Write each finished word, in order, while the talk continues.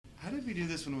did we do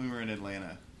this when we were in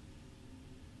Atlanta?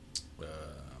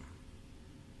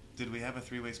 Did we have a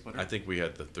three-way splitter? I think we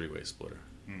had the three-way splitter.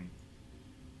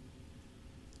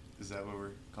 Is that what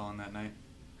we're calling that night?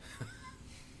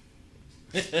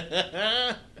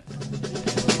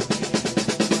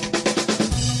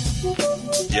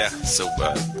 Yeah, so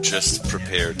just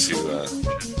prepare to...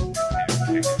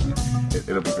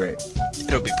 It'll be great.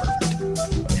 It'll be perfect.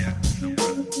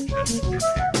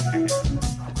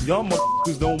 Y'all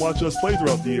motherfuckers don't watch us play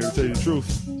throughout the year, to tell you the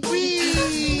truth.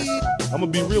 I'm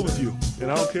gonna be real with you,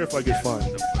 and I don't care if I get fined.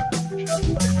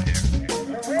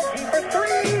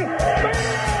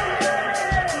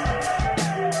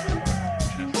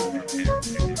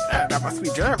 That must be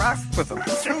Jeremiah with them.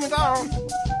 Shoot down.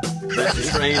 That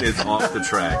train is off the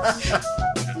tracks.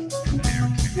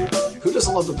 Who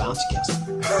doesn't love the bouncy castle?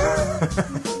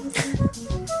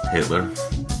 Hitler.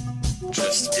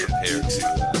 Just prepare to...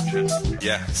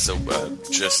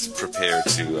 just prepare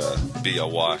to be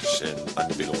awash in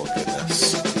unbeatable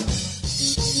goodness.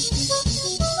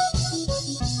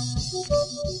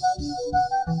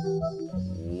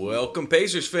 Welcome,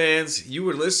 Pacers fans. You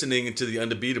were listening to the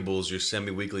Undebeatables, your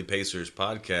semi-weekly Pacers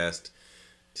podcast.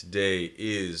 Today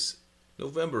is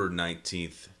November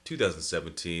 19th,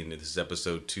 2017. This is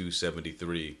episode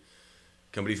 273.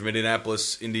 Coming from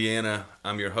Indianapolis, Indiana,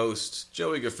 I'm your host,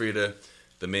 Joey Gaffrida,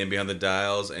 the man behind the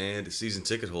dials and season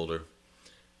ticket holder.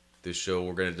 This show,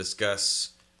 we're going to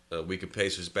discuss a week of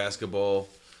Pacers basketball,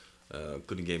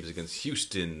 including games against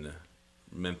Houston,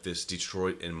 Memphis,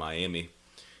 Detroit, and Miami.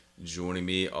 Joining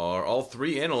me are all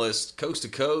three analysts, coast to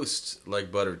coast,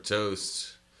 like buttered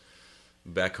toast.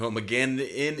 Back home again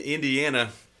in Indiana,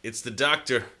 it's the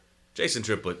doctor, Jason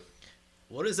Triplett.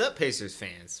 What is up, Pacers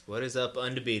fans? What is up,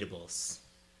 Undebeatables?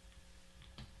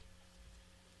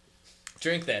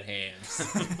 Drink that, hands.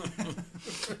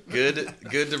 Good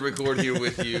to record here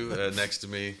with you next to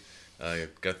me.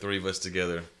 Got three of us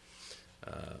together.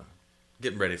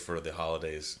 Getting ready for the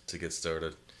holidays to get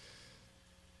started.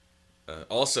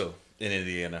 Also in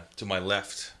Indiana, to my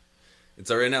left, it's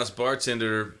our in-house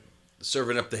bartender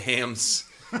serving up the hams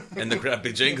and the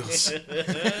crappy jingles.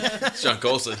 Sean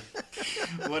Colson.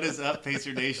 What is up,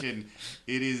 Pacer Nation?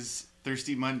 It is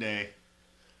Thirsty Monday.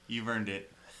 You've earned it.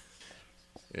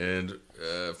 And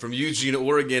from Eugene,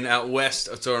 Oregon, out west,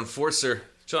 it's our enforcer,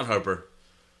 John Harper.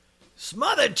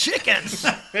 Smothered chickens!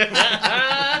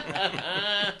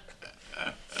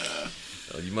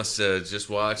 You must just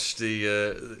watch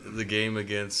the game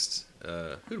against...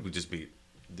 who did we just beat?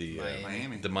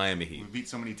 Miami. The Miami Heat. We beat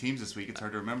so many teams this week, it's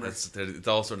hard to remember. It's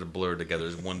all sort of blurred together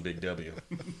as one big W.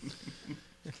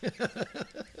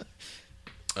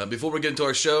 Before we get into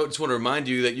our show, just want to remind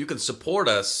you that you can support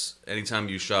us anytime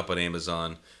you shop on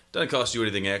Amazon. Doesn't cost you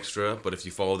anything extra, but if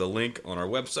you follow the link on our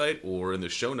website or in the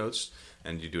show notes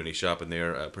and you do any shopping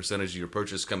there, a percentage of your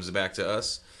purchase comes back to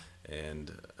us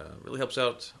and really helps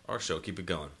out our show. Keep it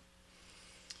going.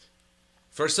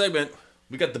 First segment,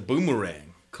 we got the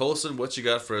boomerang. Colson, what you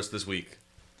got for us this week?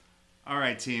 All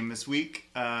right, team. This week,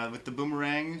 with the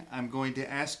boomerang, I'm going to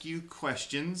ask you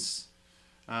questions.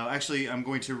 Actually, I'm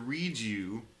going to read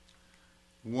you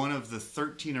one of the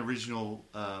 13 original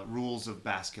rules of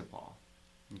basketball.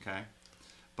 Okay?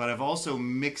 But I've also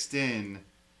mixed in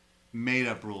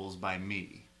made-up rules by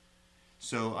me.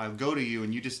 So I'll go to you,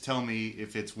 and you just tell me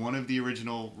if it's one of the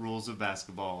original rules of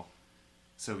basketball.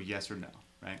 So yes or no,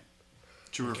 right?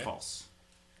 True or false?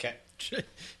 Okay.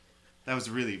 That was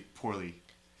really poorly.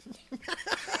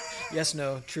 Yes,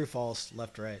 no, true, false,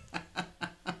 left, right.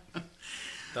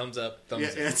 Thumbs up, thumbs Yeah,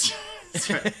 up. that's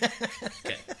right.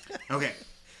 Okay. Okay.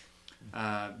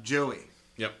 Joey.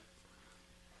 Yep.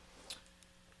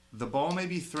 The ball may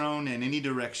be thrown in any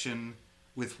direction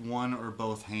with one or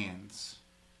both hands.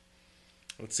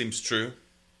 That seems true.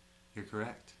 You're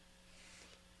correct.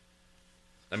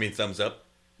 I mean, thumbs up.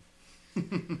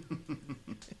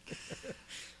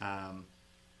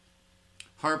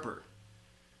 Harper.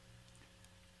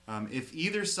 If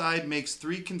either side makes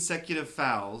 3 consecutive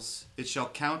fouls, it shall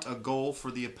count a goal for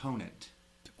the opponent.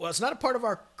 Well, it's not a part of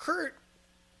our current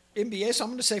NBA, so I'm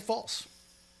going to say false.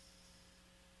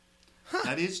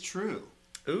 That is true.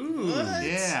 Ooh.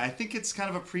 Yeah, I think it's kind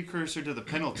of a precursor to the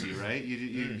penalty, right?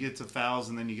 You get to fouls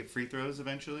and then you get free throws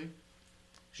eventually.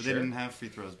 But they didn't have free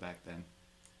throws back then.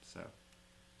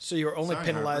 So you were only Sorry,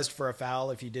 penalized Harper. for a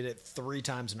foul if you did it 3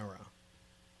 times in a row.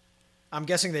 I'm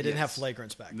guessing they didn't have Yes.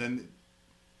 flagrants back then.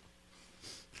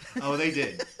 Oh, they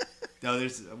did. No,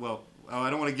 I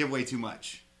don't want to give away too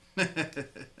much.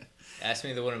 Ask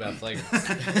me the one about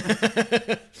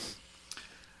flagrants.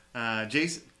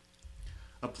 Jason,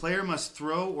 a player must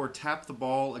throw or tap the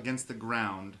ball against the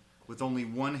ground with only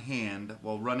one hand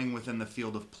while running within the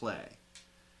field of play.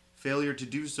 Failure to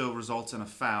do so results in a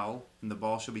foul, and the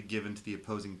ball shall be given to the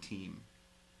opposing team.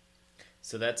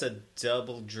 So that's a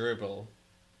double dribble.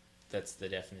 That's the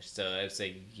definition. So I would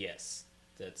say yes,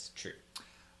 that's true.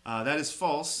 That is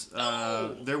false.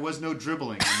 There was no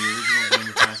dribbling in the original game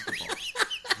of basketball.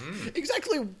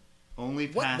 Exactly. Only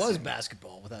What passing. was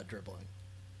basketball without dribbling?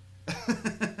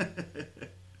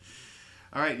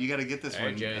 All right, you got to get this All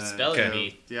one. right, Joey, spelling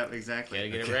bee. Yeah, exactly. Gotta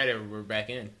get it right or we're back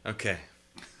in. Okay.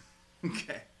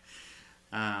 Okay.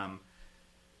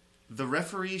 The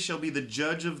referee shall be the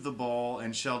judge of the ball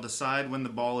and shall decide when the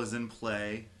ball is in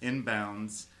play, in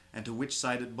bounds, and to which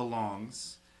side it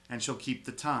belongs, and shall keep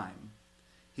the time.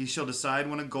 He shall decide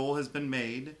when a goal has been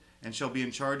made, and shall be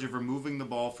in charge of removing the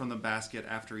ball from the basket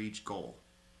after each goal.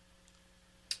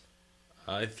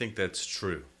 I think that's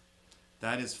true.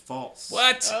 That is false.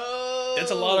 What? Oh, That's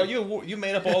a lot of you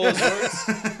made up all those words?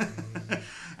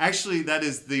 Actually, that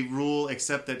is the rule,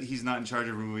 except that he's not in charge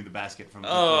of removing the basket from the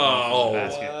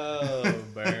basket. Oh,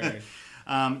 burn.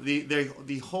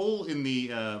 The hole in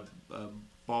the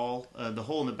ball, the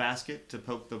hole in the basket to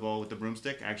poke the ball with the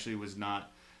broomstick actually was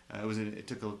not. It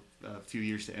took a few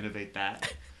years to innovate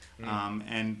that,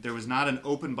 and there was not an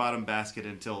open bottom basket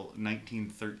until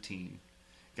 1913.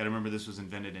 Got to remember this was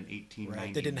invented in 1891.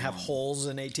 Right. They didn't have holes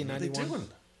in 1891.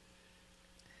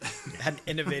 Hadn't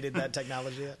innovated that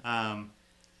technology yet.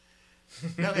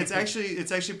 No, it's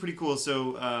actually pretty cool.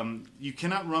 So you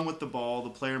cannot run with the ball. The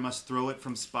player must throw it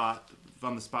from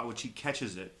the spot which he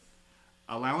catches it.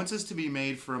 Allowances to be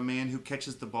made for a man who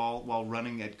catches the ball while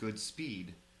running at good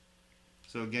speed.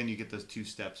 So again, you get those two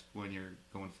steps when you're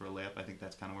going for a layup. I think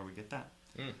that's kind of where we get that.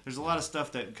 There's a lot of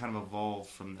stuff that kind of evolved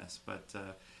from this, but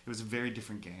it was a very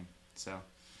different game. So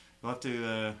you'll have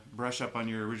to brush up on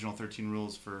your original 13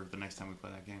 rules for the next time we play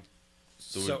that game.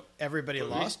 So everybody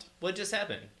lost? What just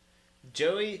happened?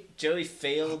 Joey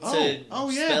failed to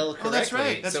yeah. spell correctly. That's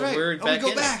right. That's so right. We're we back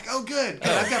go in back. Oh, good.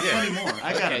 I've got plenty more.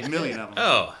 I got a million of them.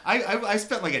 Oh. I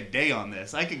spent like a day on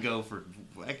this. I could go for.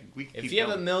 We could If keep you have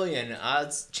going. a million,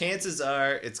 chances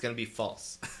are it's going to be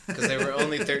false because there were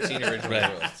only 13 original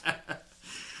rules.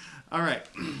 All right,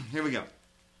 here we go.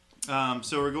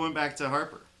 So we're going back to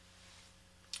Harper.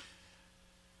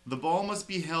 The ball must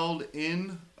be held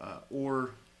in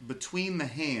or between the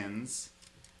hands.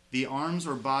 The arms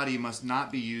or body must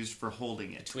not be used for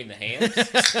holding it. Between the hands?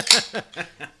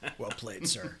 Well played,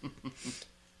 sir.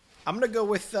 I'm gonna go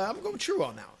with true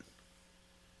on that one.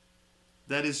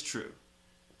 That is true.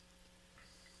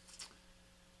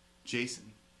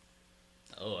 Jason.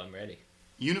 Oh, I'm ready.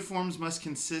 Uniforms must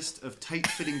consist of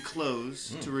tight-fitting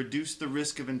clothes to reduce the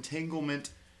risk of entanglement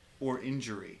or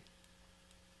injury.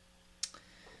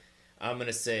 I'm going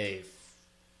to say...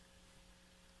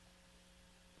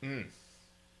 Well,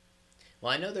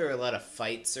 I know there were a lot of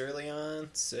fights early on,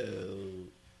 so...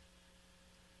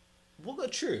 We'll go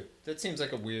true. That seems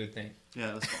like a weird thing.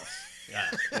 Yeah, that's false.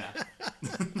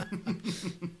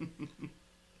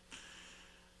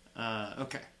 Yeah.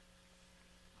 Okay.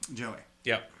 Joey.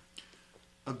 Yep.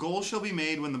 A goal shall be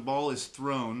made when the ball is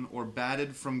thrown or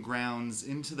batted from grounds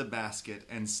into the basket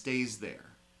and stays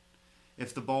there.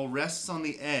 If the ball rests on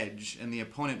the edge and the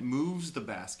opponent moves the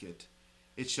basket,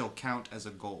 it shall count as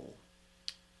a goal.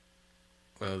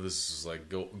 This is like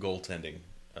goaltending.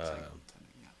 It's like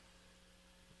goaltending, yeah.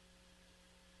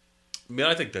 I mean,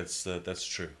 I think that's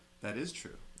true. That is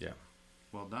true. Yeah.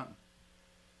 Well done.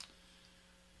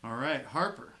 All right,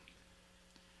 Harper.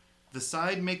 The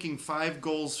side making 5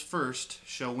 goals first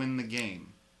shall win the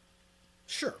game.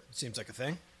 Sure, seems like a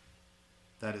thing.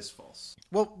 That is false.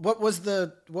 Well, what was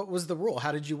the rule?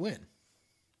 How did you win?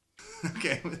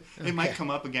 Okay, it might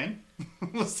come up again.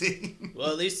 We'll see. Well,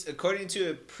 at least according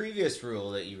to a previous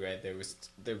rule that you read, there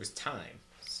was time.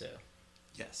 So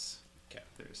Yes. Okay.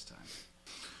 There is time.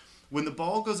 When the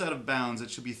ball goes out of bounds, it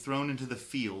should be thrown into the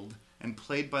field and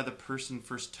played by the person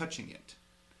first touching it.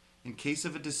 In case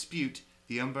of a dispute,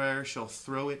 the umpire shall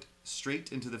throw it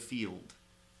straight into the field.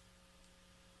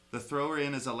 The thrower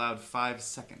in is allowed 5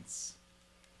 seconds.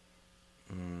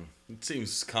 It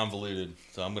seems convoluted,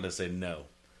 so I'm going to say no.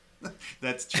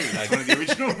 That's true. That's one of the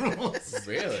original rules.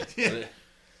 really, Yeah.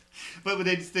 But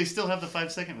they still have the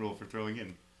 5-second rule for throwing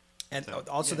in. And So,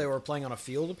 also, yeah. they were playing on a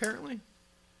field, apparently.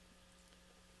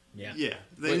 yeah. Yeah,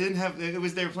 they didn't have.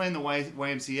 They were playing the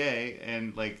YMCA,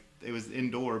 and like it was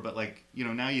indoor. But like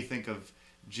now you think of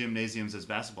gymnasiums as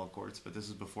basketball courts, but this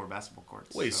is before basketball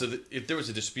courts. Wait, so if there was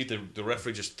a dispute, the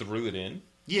referee just threw it in?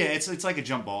 Yeah, it's like a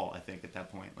jump ball. I think at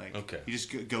that point, like Okay. you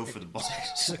just go for the ball.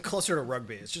 It's closer to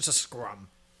rugby. It's just a scrum.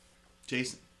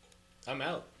 Jason, I'm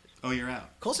out. oh, you're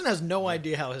out. Colson has no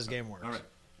idea how his game works. All right.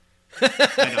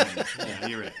 I don't. Yeah,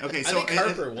 you're right. Okay, so I think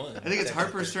Harper won. I think it's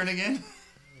Harper's turn again.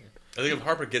 I think if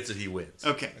Harper gets it, he wins.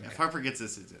 Okay, if Harper gets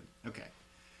this, it's in. Okay.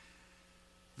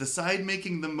 The side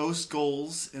making the most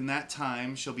goals in that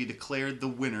time shall be declared the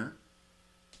winner.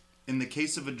 In the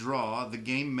case of a draw, the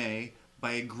game may,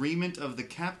 by agreement of the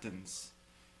captains,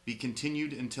 be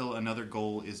continued until another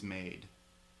goal is made.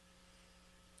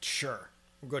 Sure.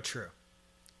 We'll go true.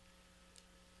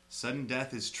 Sudden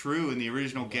death is true in the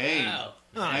original game. Wow.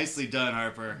 Nicely done,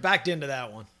 Harper. Backed into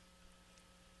that one.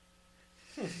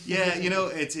 Yeah,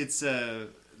 it's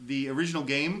the original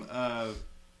game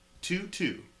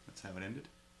 2-2. That's how it ended.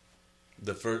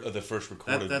 The first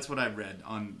recorded. That's what I read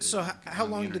on. So how on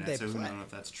the long did internet, they so play? I don't know if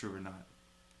that's true or not.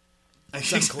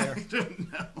 It's unclear. I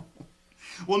don't know.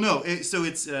 Well, no. So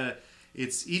it's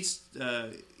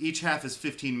each half is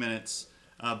 15 minutes.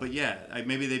 But yeah,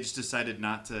 maybe they just decided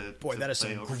not to. Boy, that is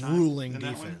play some overtime grueling in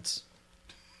that one. defense.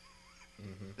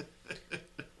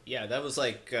 Yeah, that was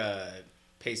like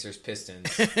Pacers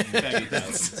Pistons. In the 2000s.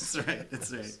 That's right.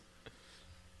 That's right.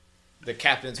 The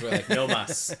captains were like, no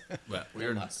mas. Well,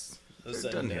 No mas.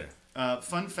 we're done here.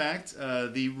 Fun fact: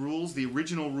 the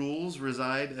original rules,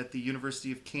 reside at the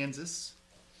University of Kansas,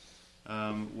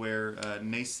 where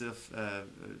Naismith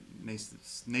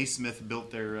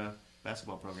built their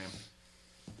basketball program.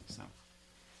 So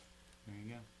there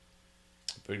you go.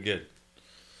 Very good.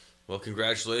 Well,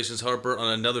 congratulations, Harper,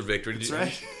 on another victory. That's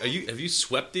right. Have you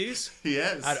swept these?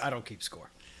 Yes. I don't keep score.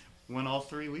 Won all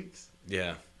 3 weeks.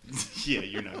 Yeah. Yeah,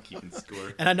 you're not keeping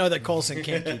score. And I know that Colson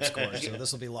can't keep score, so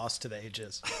this will be lost to the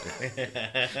ages.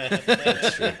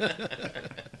 That's true.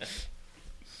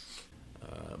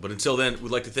 But until then,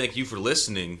 we'd like to thank you for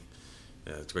listening.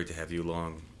 It's great to have you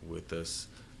along with us.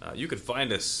 You can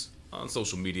find us on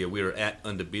social media. We are at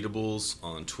Undebeatables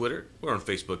on Twitter. We're on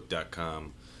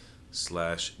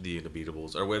Facebook.com/The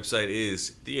Undebeatables. Our website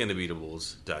is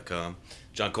TheUndebeatables.com.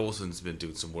 John Colson's been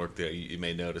doing some work there. You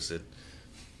may notice it.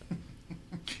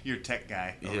 You're a tech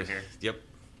guy over here. Yep.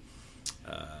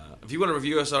 If you want to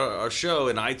review us our show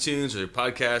in iTunes or your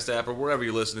podcast app or wherever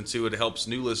you're listening to it, helps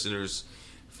new listeners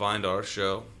find our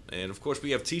show. And of course,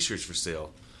 we have T-shirts for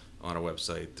sale on our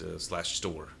website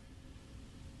 /store.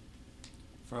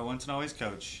 For our once and always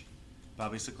coach,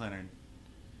 Bobby Seclinard.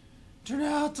 Turn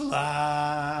out the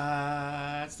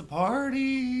lights, the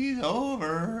party's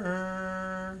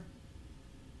over.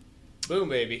 Boom,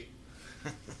 baby.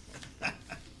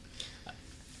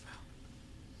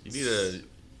 You need a.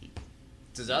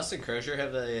 Does Austin Crozier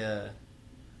have a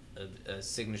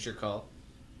signature call?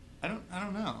 I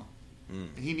don't know.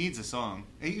 He needs a song.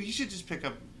 You should just pick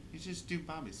up. You should just do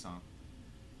Bobby's song.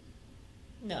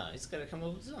 No, he's got to come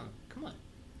up with a song. Come on.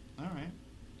 All right.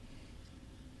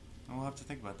 Well, we'll have to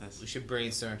think about this. We should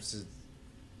brainstorm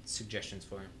suggestions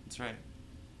for him. That's right.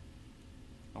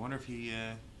 I wonder if he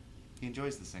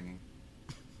enjoys the singing.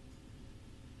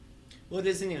 Well, it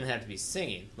doesn't even have to be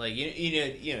singing. Like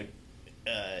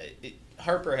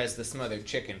Harper has the smothered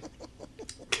chicken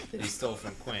that he stole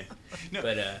from Quinn. No.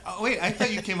 But oh wait, I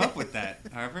thought you came up with that,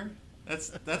 Harper.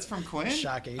 That's from Quinn.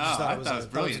 Shocking. You Oh, just thought I it was, thought it was a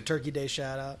brilliant. Turkey Day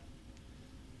shout out.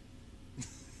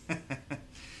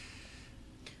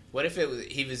 what if it was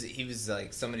he was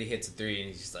like somebody hits a three and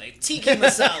he's just like tiki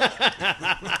masala.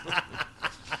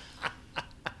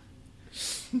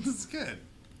 That's good.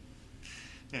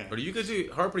 Yeah. Or you could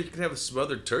do Harper. You could have a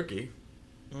smothered turkey.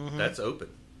 Mm-hmm. That's open.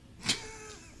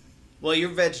 Well, you're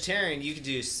vegetarian. You could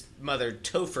do smothered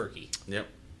tofurkey. Yep.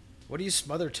 What do you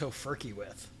smother tofurkey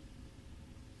with?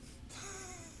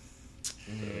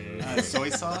 Soy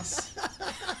sauce.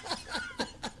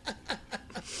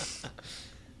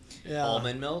 Yeah.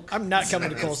 Almond milk. I'm not coming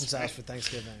to Colson's house for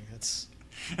Thanksgiving. That's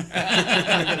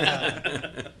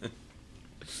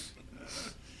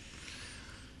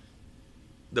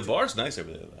The bar's nice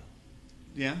over there, though.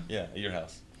 Yeah. Yeah, at your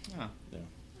house. Oh, Yeah.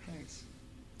 thanks.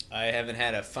 I haven't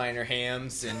had a finer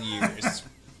hams in years.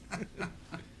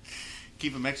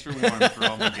 Keep them extra warm for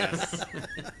all my guests.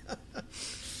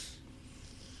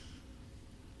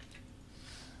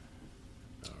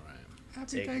 All right.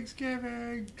 Happy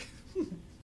Thanksgiving.